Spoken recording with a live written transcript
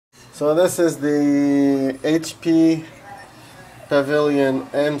So this is the HP Pavilion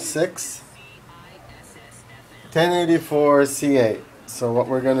M6 1084 C8. So what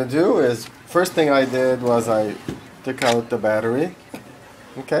we're gonna do is, first thing I did was I took out the battery.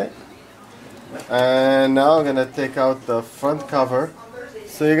 Okay. And now I'm gonna take out the front cover.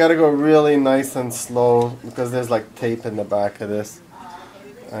 So you gotta go really nice and slow because there's like tape in the back of this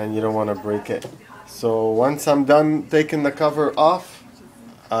and you don't want to break it. So once I'm done taking the cover off,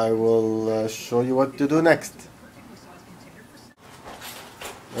 I will show you what to do next.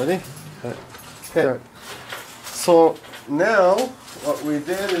 Ready? Okay. So now what we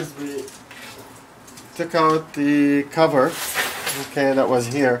did is we took out the cover, okay, that was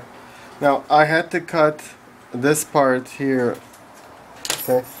here. Now I had to cut this part here,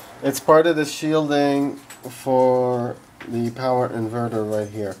 okay. It's part of the shielding for the power inverter right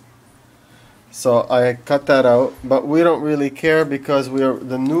here. So I cut that out, but we don't really care because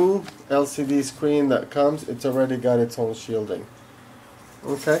the new LCD screen that comes, it's already got its own shielding.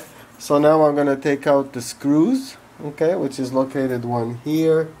 Okay, so now I'm going to take out the screws, okay, which is located one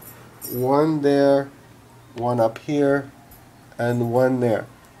here, one there, one up here, and one there.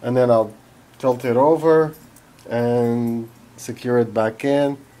 And then I'll tilt it over and secure it back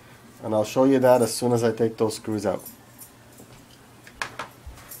in, and I'll show you that as soon as I take those screws out.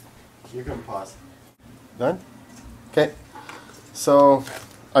 You can pause. Done? Okay, so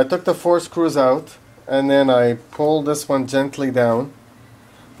I took the 4 screws out and then I pulled this one gently down.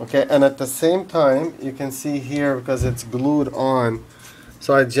 Okay, and at the same time you can see here because it's glued on,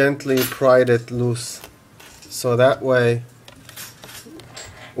 so I gently pried it loose, so that way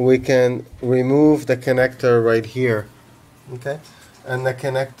we can remove the connector right here. Okay, and the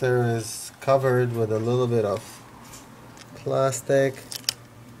connector is covered with a little bit of plastic,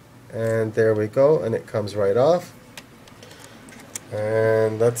 and there we go, and it comes right off.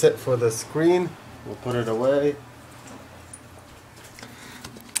 And that's it for the screen. We'll put it away.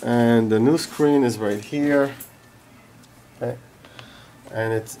 And the new screen is right here. Okay,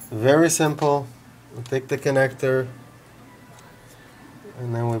 and it's very simple. We'll take the connector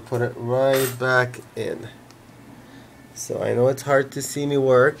and then we put it right back in. So I know it's hard to see me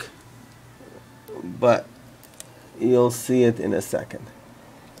work, but you'll see it in a second.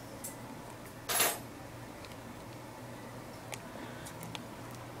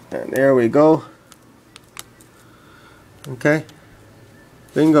 And there we go. Okay,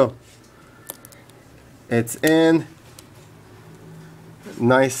 bingo, it's in.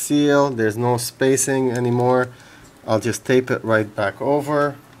 Nice seal, there's no spacing anymore. I'll just tape it right back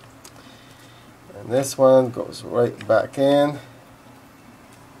over, and this one goes right back in,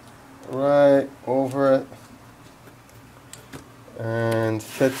 right over it, and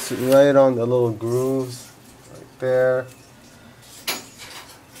fits right on the little grooves right there.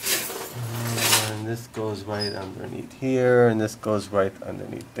 And this goes right underneath here, and this goes right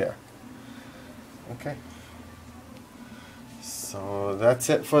underneath there. Okay, so that's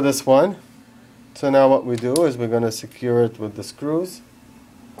it for this one. So now what we do is we're going to secure it with the screws.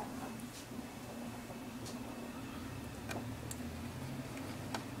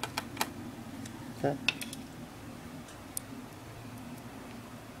 Okay.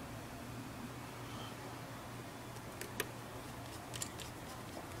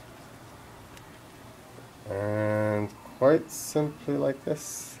 And quite simply like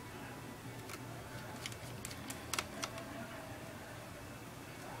this.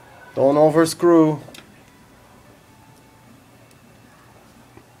 Don't overscrew.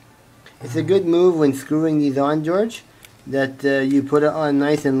 It's a good move when screwing these on, George, that you put it on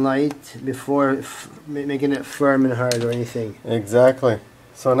nice and light before making it firm and hard or anything. Exactly.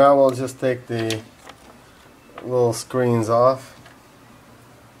 So now we'll just take the little screens off.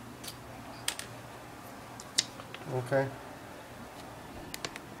 Okay.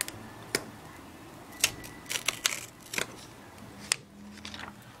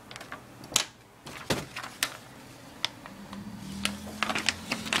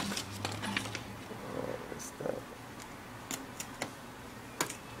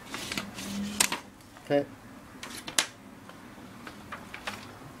 Okay.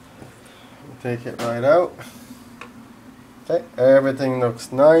 Take it right out. Okay, everything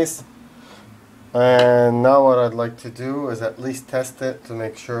looks nice. And now what I'd like to do is at least test it to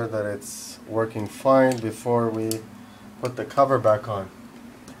make sure that it's working fine before we put the cover back on.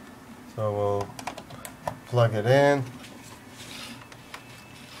 So we'll plug it in.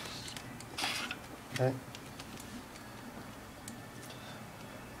 Okay.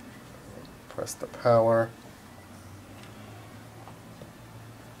 Press the power.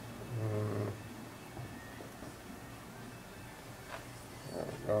 There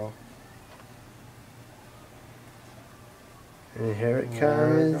we go. And here it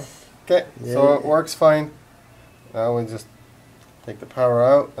comes. Okay, Yeah. so it works fine. Now we just take the power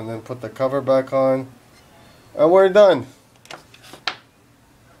out and then put the cover back on. And we're done.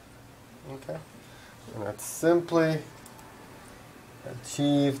 Okay. And that's simply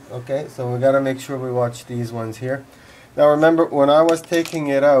achieved. Okay, so we got to make sure we watch these ones here. Now remember, when I was taking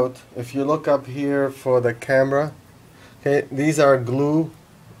it out, if you look up here for the camera, okay, these are glue,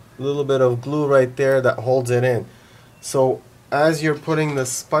 a little bit of glue right there that holds it in. So as you're putting the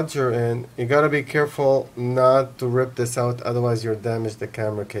spudger in, you got to be careful not to rip this out, otherwise you'll damage the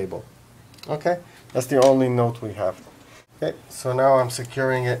camera cable. Okay, that's the only note we have. Okay, so now I'm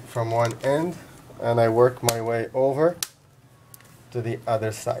securing it from one end and I work my way over to the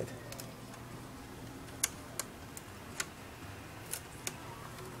other side.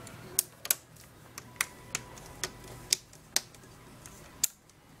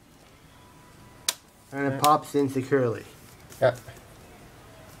 And it pops in securely. Yeah.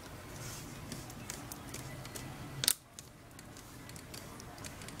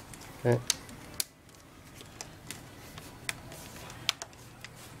 Okay.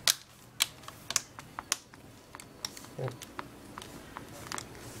 Okay.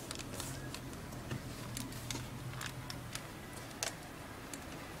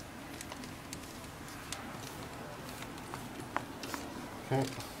 Okay.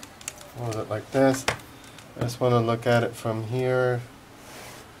 Hold it like this. I just want to look at it from here.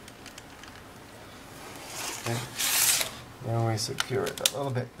 Okay. Now we secure it a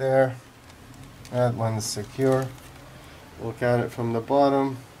little bit there. That one's secure. Look at it from the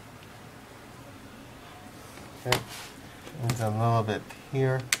bottom. Okay. There's a little bit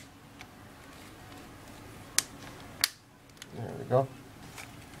here. There we go.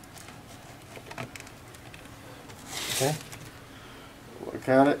 Okay. Look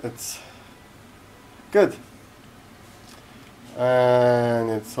at it. It's good. And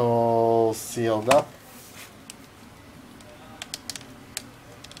it's all sealed up.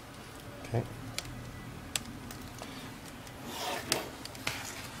 Okay.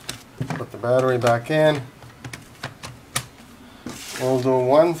 Put the battery back in. We'll do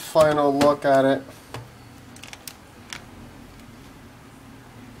one final look at it.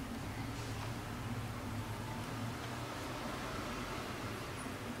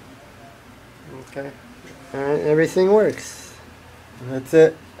 Okay. And everything works. That's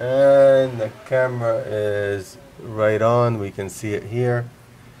it. And the camera is right on. We can see it here.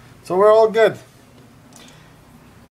 So we're all good.